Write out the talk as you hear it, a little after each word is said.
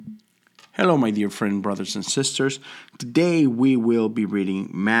Hello, my dear friend, brothers and sisters. Today we will be reading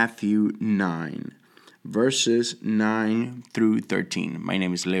Matthew 9, verses 9 through 13. My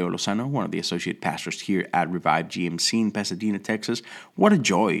name is Leo Lozano, one of the associate pastors here at Revive GMC in Pasadena, Texas. What a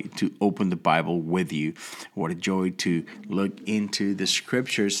joy to open the Bible with you. What a joy to look into the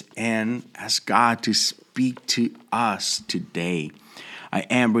scriptures and ask God to speak to us today. I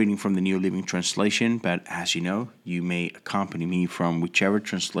am reading from the New Living Translation, but as you know, you may accompany me from whichever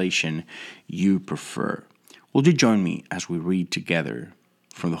translation you prefer. Will you join me as we read together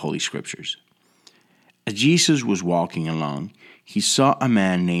from the Holy Scriptures? As Jesus was walking along, he saw a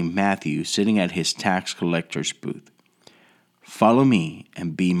man named Matthew sitting at his tax collector's booth. "Follow me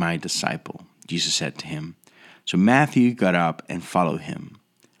and be my disciple," Jesus said to him. So Matthew got up and followed him.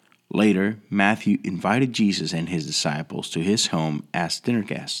 Later, Matthew invited Jesus and his disciples to his home as dinner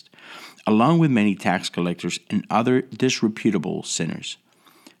guests, along with many tax collectors and other disreputable sinners.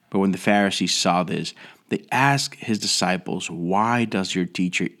 But when the Pharisees saw this, they asked his disciples, "Why does your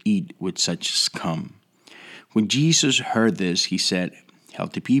teacher eat with such scum?" When Jesus heard this, he said,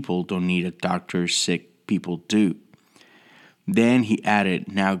 "Healthy people don't need a doctor, sick people do." Then he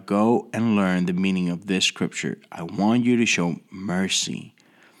added, "Now go and learn the meaning of this scripture. I want you to show mercy,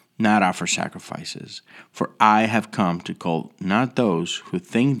 not offer sacrifices. For I have come to call not those who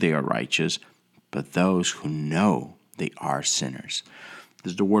think they are righteous, but those who know they are sinners."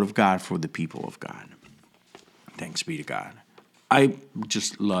 This is the word of God for the people of God. Thanks be to God. I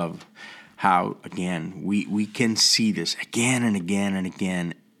just love how, again, we can see this again and again and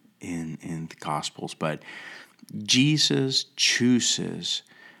again in the Gospels. But Jesus chooses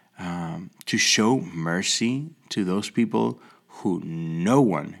to show mercy to those people who no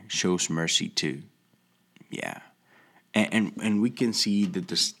one shows mercy to. Yeah. And we can see the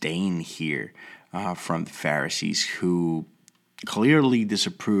disdain here from the Pharisees, who clearly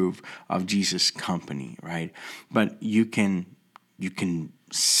disapprove of Jesus' company, right? But you can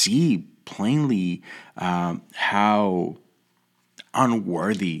see plainly how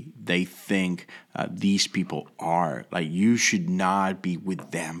unworthy they think these people are. Like, you should not be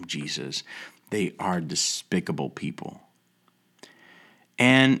with them, Jesus. They are despicable people.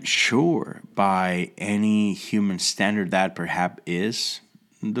 And sure, by any human standard, that perhaps is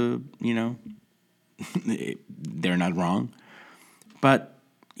they're not wrong. But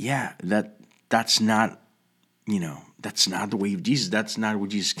yeah, that's not the way of Jesus. That's not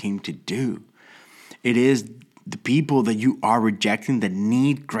what Jesus came to do. It is the people that you are rejecting that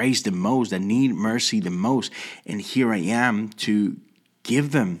need grace the most, that need mercy the most. And here I am to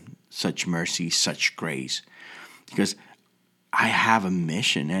give them such mercy, such grace. Because I have a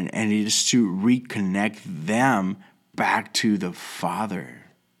mission, and it is to reconnect them back to the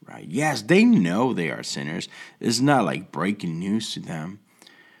Father, right? Yes, they know they are sinners. It's not like breaking news to them,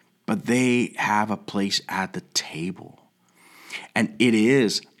 but they have a place at the table. And it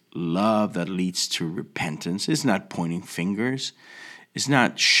is love that leads to repentance. It's not pointing fingers. It's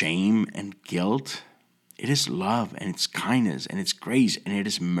not shame and guilt. It is love, and it's kindness, and it's grace, and it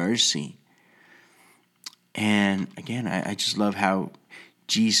is mercy. And again, I just love how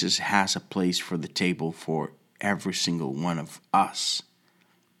Jesus has a place for the table for every single one of us.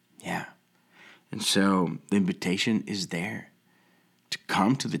 Yeah. And so the invitation is there to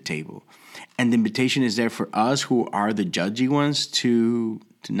come to the table. And the invitation is there for us who are the judgy ones to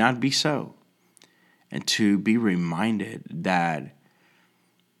not be so. And to be reminded that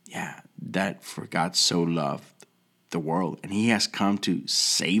for God so loved the world. And he has come to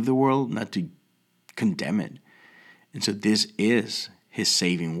save the world, not to condemn it. And so this is his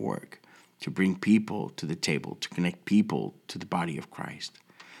saving work, to bring people to the table, to connect people to the body of Christ.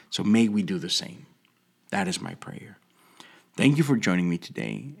 So may we do the same. That is my prayer. Thank you for joining me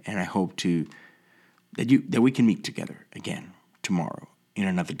today, and I hope that we can meet together again tomorrow in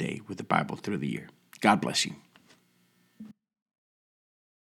another day with the Bible through the year. God bless you.